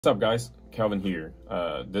What's up guys, Calvin here.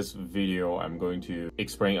 This video I'm going to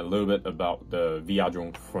explain a little bit about the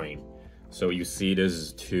VRDrone frame. So you see this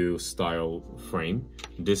is two style frame.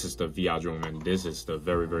 This is the VRDrone and this is the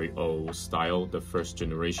very old style, the first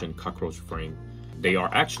generation cockroach frame. They are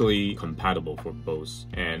actually compatible for both.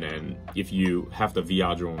 And then if you have the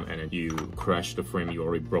VRDrone and then you crash the frame, you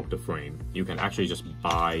already broke the frame, you can actually just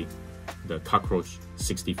buy the cockroach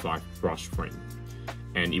 65 brush frame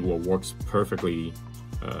and it will work perfectly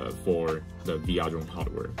for the VRDrone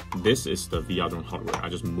hardware. This is the VRDrone hardware. I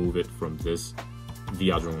just move it from this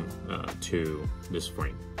VRDrone to this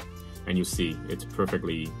frame, and you see it's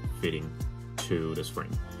perfectly fitting to this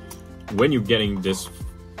frame. When you're getting this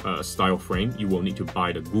style frame, you will need to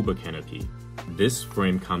buy the Goober canopy. This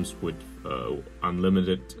frame comes with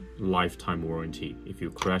unlimited lifetime warranty. If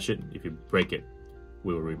you crash it, if you break it,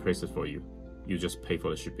 we will replace it for you. You just pay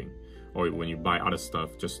for the shipping. Or when you buy other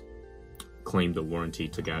stuff, just claim the warranty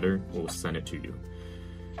together, we'll send it to you.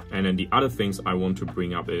 And then the other things I want to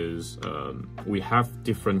bring up is we have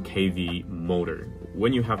different kV motor.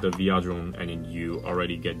 When you have the VRDrone and then you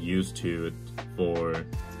already get used to it for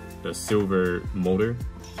the silver motor,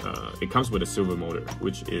 it comes with a silver motor,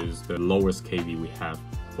 which is the lowest kV we have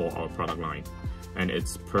for our product line, and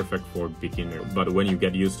it's perfect for beginner. But when you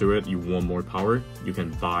get used to it, you want more power, you can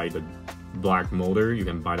buy the black motor, you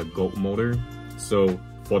can buy the gold motor. So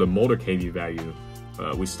for the motor kV value,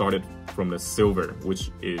 we started from the silver,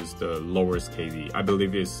 which is the lowest kV. I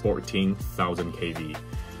believe it's 14,000 kV.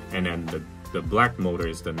 And then the black motor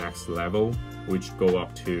is the next level, which go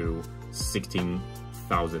up to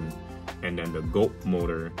 16,000. And then the gold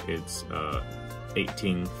motor, it's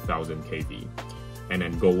 18,000 kV. And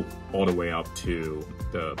then go all the way up to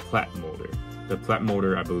the plat motor. The plat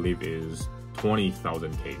motor, I believe, is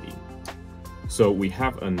 20,000 kV. So we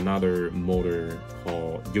have another motor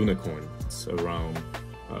called Unicorn. It's around,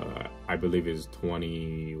 I believe is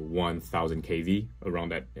 21,000 kV,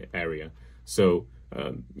 around that area. So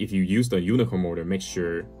if you use the Unicorn motor, make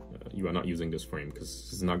sure you are not using this frame because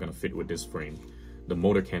it's not gonna fit with this frame. The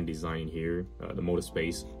motor can design here, the motor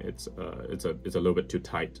space, it's a little bit too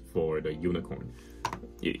tight for the Unicorn.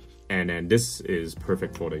 And then this is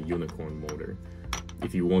perfect for the Unicorn motor.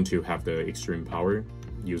 If you want to have the extreme power,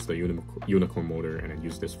 use the Unicorn motor and then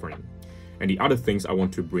use this frame. And the other things I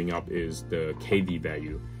want to bring up is the kV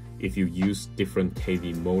value. If you use different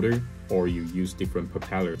kV motor or you use different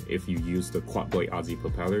propeller, if you use the quad blade RZ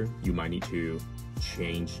propeller, you might need to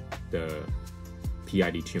change the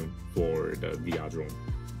PID tune for the VRDrone.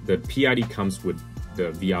 The PID comes with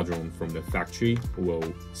the VRDrone from the factory,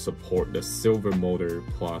 will support the silver motor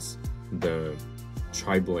plus the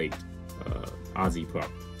tri-blade RZ prop.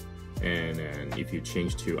 And then if you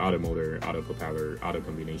change to other motor, other propeller, other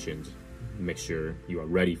combinations, make sure you are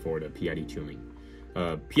ready for the PID tuning.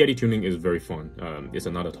 PID tuning is very fun. It's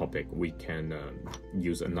another topic. We can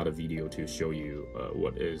use another video to show you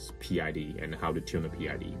what is PID and how to tune a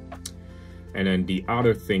PID. And then the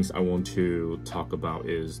other things I want to talk about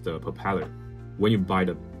is the propeller. When you buy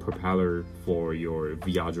the propeller for your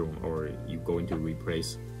VRDrone or you're going to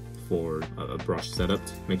replace for a brush setup,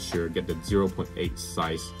 make sure get the 0.8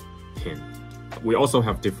 size pin. We also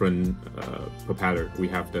have different propeller. We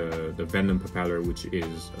have the Venom propeller, which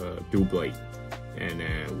is dual blade, and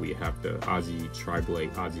then we have the RZ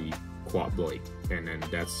tri-blade, RZ quad blade, and then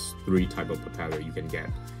that's 3 type of propeller you can get,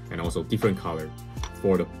 and also different color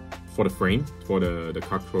for the frame. For the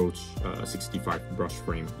cockroach 65 brush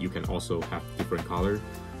frame, you can also have different color.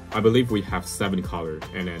 I believe we have 7 color,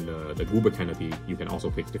 and then the Goober canopy, you can also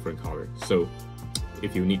pick different color. So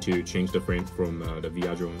if you need to change the frame from the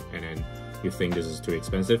VRDrone and then you think this is too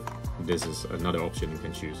expensive, this is another option you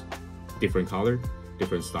can choose. Different color,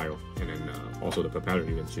 different style, and then also the propeller,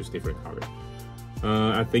 you can choose different color.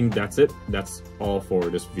 I think that's it. That's all for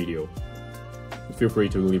this video. Feel free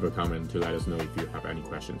to leave a comment to let us know if you have any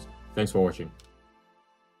questions. Thanks for watching.